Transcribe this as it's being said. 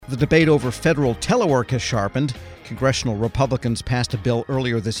The debate over federal telework has sharpened. Congressional Republicans passed a bill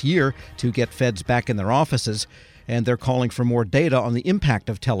earlier this year to get feds back in their offices, and they're calling for more data on the impact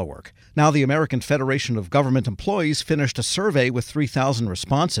of telework. Now, the American Federation of Government Employees finished a survey with 3,000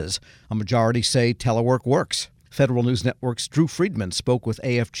 responses. A majority say telework works. Federal News Network's Drew Friedman spoke with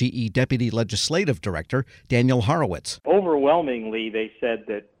AFGE Deputy Legislative Director Daniel Horowitz. Overwhelmingly, they said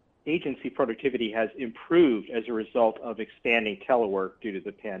that agency productivity has improved as a result of expanding telework due to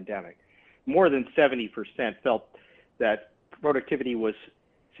the pandemic. More than 70% felt that productivity was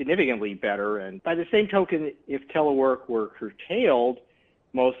significantly better, and by the same token, if telework were curtailed,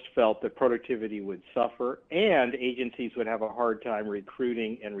 most felt that productivity would suffer and agencies would have a hard time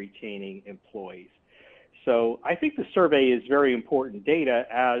recruiting and retaining employees. So I think the survey is very important data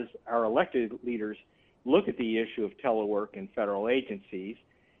as our elected leaders look at the issue of telework in federal agencies.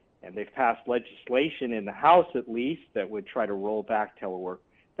 And they've passed legislation in the House, at least, that would try to roll back telework.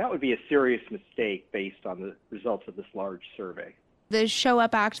 That would be a serious mistake based on the results of this large survey. The Show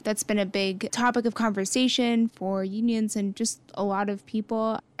Up Act, that's been a big topic of conversation for unions and just a lot of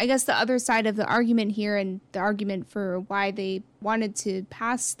people. I guess the other side of the argument here, and the argument for why they wanted to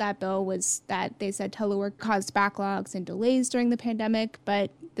pass that bill, was that they said telework caused backlogs and delays during the pandemic.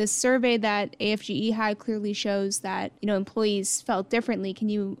 But the survey that AFGE had clearly shows that, employees felt differently. Can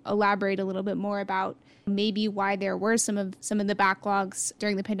you elaborate a little bit more about maybe why there were some of the backlogs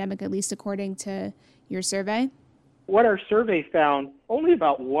during the pandemic, at least according to your survey? What our survey found, only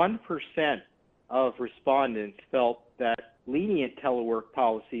about 1% of respondents felt that lenient telework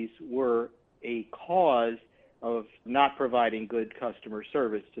policies were a cause of not providing good customer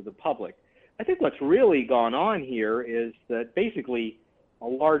service to the public. I think what's really gone on here is that basically a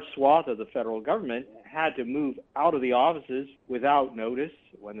large swath of the federal government had to move out of the offices without notice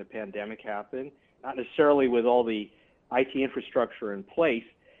when the pandemic happened, not necessarily with all the IT infrastructure in place.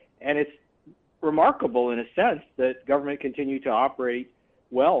 And it's remarkable in a sense that government continued to operate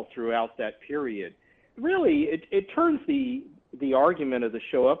well throughout that period. Really, it turns the argument of the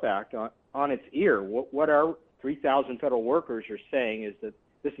Show Up Act on its ear. What our 3,000 federal workers are saying is that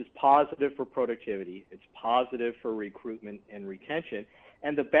this is positive for productivity, it's positive for recruitment and retention,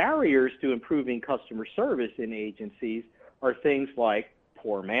 and the barriers to improving customer service in agencies are things like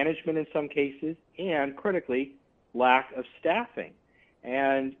poor management in some cases and, critically, lack of staffing.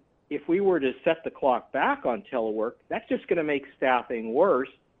 And if we were to set the clock back on telework, that's just going to make staffing worse,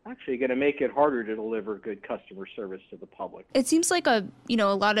 actually going to make it harder to deliver good customer service to the public. It seems like a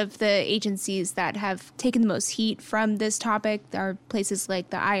lot of the agencies that have taken the most heat from this topic are places like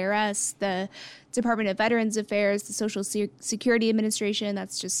the IRS, the Department of Veterans Affairs, the Social Security Administration.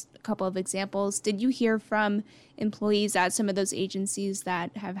 That's just a couple of examples. Did you hear from employees at some of those agencies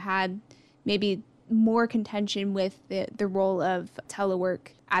that have had maybe more contention with the role of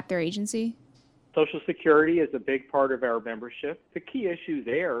telework at their agency? Social Security is a big part of our membership. The key issue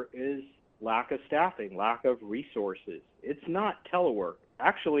there is lack of staffing, lack of resources. It's not telework.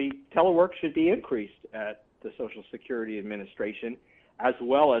 Actually, telework should be increased at the Social Security Administration, as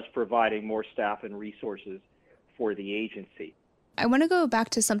well as providing more staff and resources for the agency. I want to go back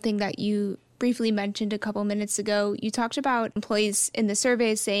to something that you briefly mentioned a couple minutes ago. You talked about employees in the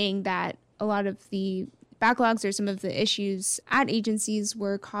survey saying that a lot of the backlogs or some of the issues at agencies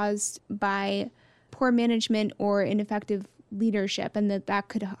were caused by poor management or ineffective leadership, and that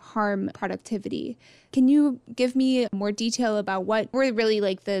could harm productivity. Can you give me more detail about what were really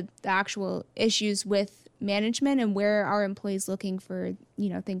like the actual issues with management, and where are employees looking for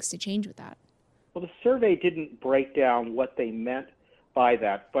things to change with that? Well, the survey didn't break down what they meant by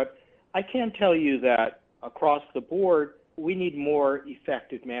that, but I can tell you that across the board, we need more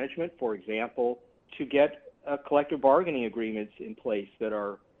effective management, for example, to get collective bargaining agreements in place that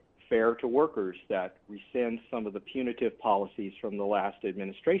are fair to workers, that rescind some of the punitive policies from the last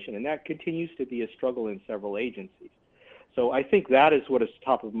administration. And that continues to be a struggle in several agencies. So I think that is what is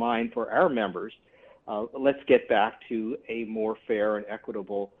top of mind for our members. Let's get back to a more fair and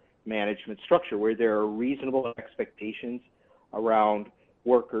equitable management structure where there are reasonable expectations around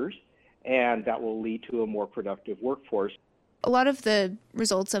workers, and that will lead to a more productive workforce. A lot of the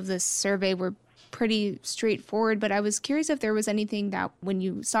results of this survey were pretty straightforward, but I was curious if there was anything that, when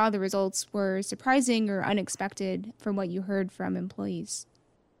you saw the results, were surprising or unexpected from what you heard from employees.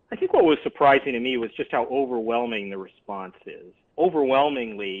 I think what was surprising to me was just how overwhelming the response is.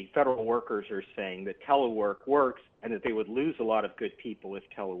 Overwhelmingly, federal workers are saying that telework works and that they would lose a lot of good people if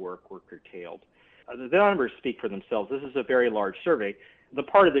telework were curtailed. The numbers speak for themselves. This is a very large survey. The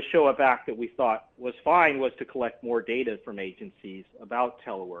part of the Show Up Act that we thought was fine was to collect more data from agencies about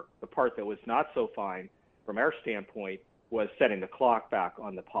telework. The part that was not so fine from our standpoint was setting the clock back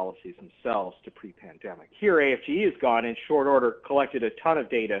on the policies themselves to pre-pandemic. Here, AFGE has gone in short order, collected a ton of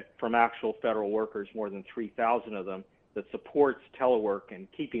data from actual federal workers, more than 3,000 of them, that supports telework and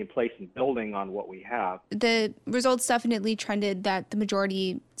keeping in place and building on what we have. The results definitely trended that the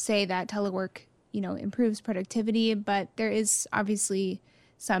majority say that telework, improves productivity, but there is obviously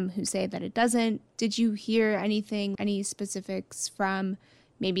some who say that it doesn't. Did you hear any specifics from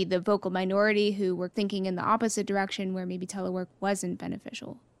maybe the vocal minority who were thinking in the opposite direction where maybe telework wasn't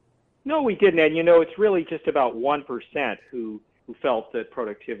beneficial? No, we didn't. And, it's really just about 1% who felt that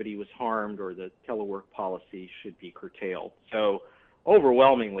productivity was harmed or that telework policy should be curtailed. So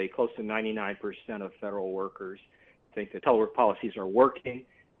overwhelmingly, close to 99% of federal workers think that telework policies are working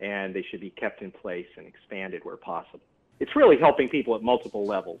and they should be kept in place and expanded where possible. It's really helping people at multiple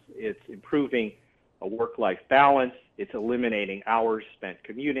levels. It's improving a work-life balance. It's eliminating hours spent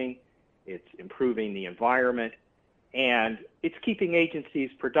commuting. It's improving the environment. And it's keeping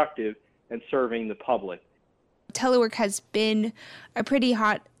agencies productive and serving the public. Telework has been a pretty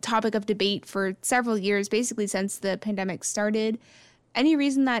hot topic of debate for several years, basically since the pandemic started. Any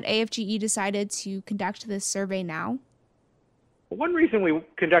reason that AFGE decided to conduct this survey now? One reason we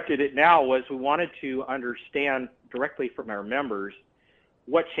conducted it now was we wanted to understand directly from our members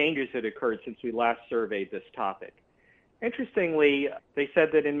what changes had occurred since we last surveyed this topic. Interestingly, they said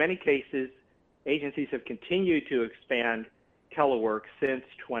that in many cases, agencies have continued to expand telework since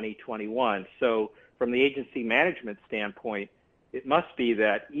 2021. So from the agency management standpoint, it must be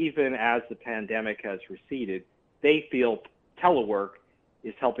that even as the pandemic has receded, they feel telework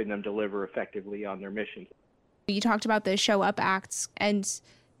is helping them deliver effectively on their missions. You talked about the Show Up Acts, and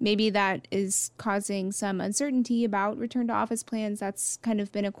maybe that is causing some uncertainty about return to office plans. That's kind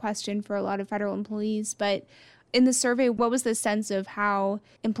of been a question for a lot of federal employees. But in the survey, what was the sense of how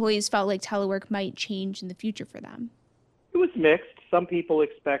employees felt like telework might change in the future for them? It was mixed. Some people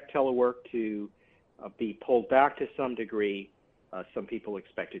expect telework to be pulled back to some degree. Some people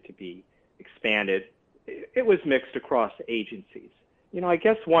expect it to be expanded. It was mixed across agencies. I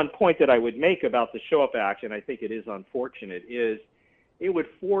guess one point that I would make about the Show Up Act, and I think it is unfortunate, is it would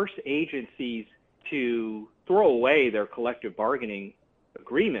force agencies to throw away their collective bargaining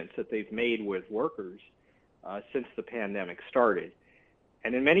agreements that they've made with workers since the pandemic started.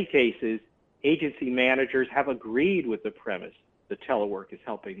 And in many cases, agency managers have agreed with the premise that telework is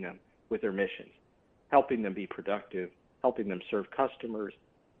helping them with their missions, helping them be productive, helping them serve customers,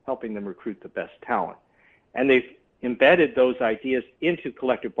 helping them recruit the best talent. And they've embedded those ideas into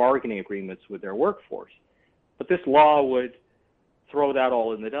collective bargaining agreements with their workforce. But this law would throw that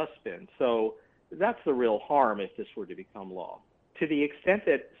all in the dustbin. So that's the real harm if this were to become law. To the extent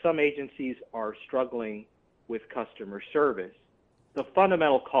that some agencies are struggling with customer service, the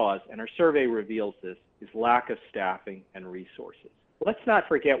fundamental cause, and our survey reveals this, is lack of staffing and resources. Let's not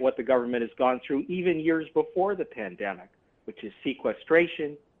forget what the government has gone through even years before the pandemic, which is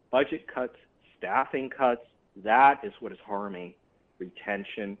sequestration, budget cuts, staffing cuts. That is what is harming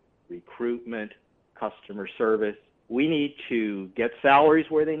retention, recruitment, customer service. We need to get salaries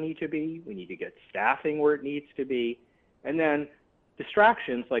where they need to be. We need to get staffing where it needs to be. And then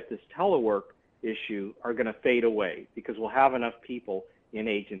distractions like this telework issue are going to fade away because we'll have enough people in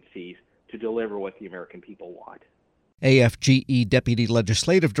agencies to deliver what the American people want. AFGE Deputy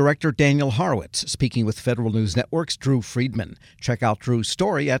Legislative Director Daniel Horowitz speaking with Federal News Network's Drew Friedman. Check out Drew's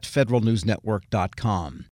story at federalnewsnetwork.com.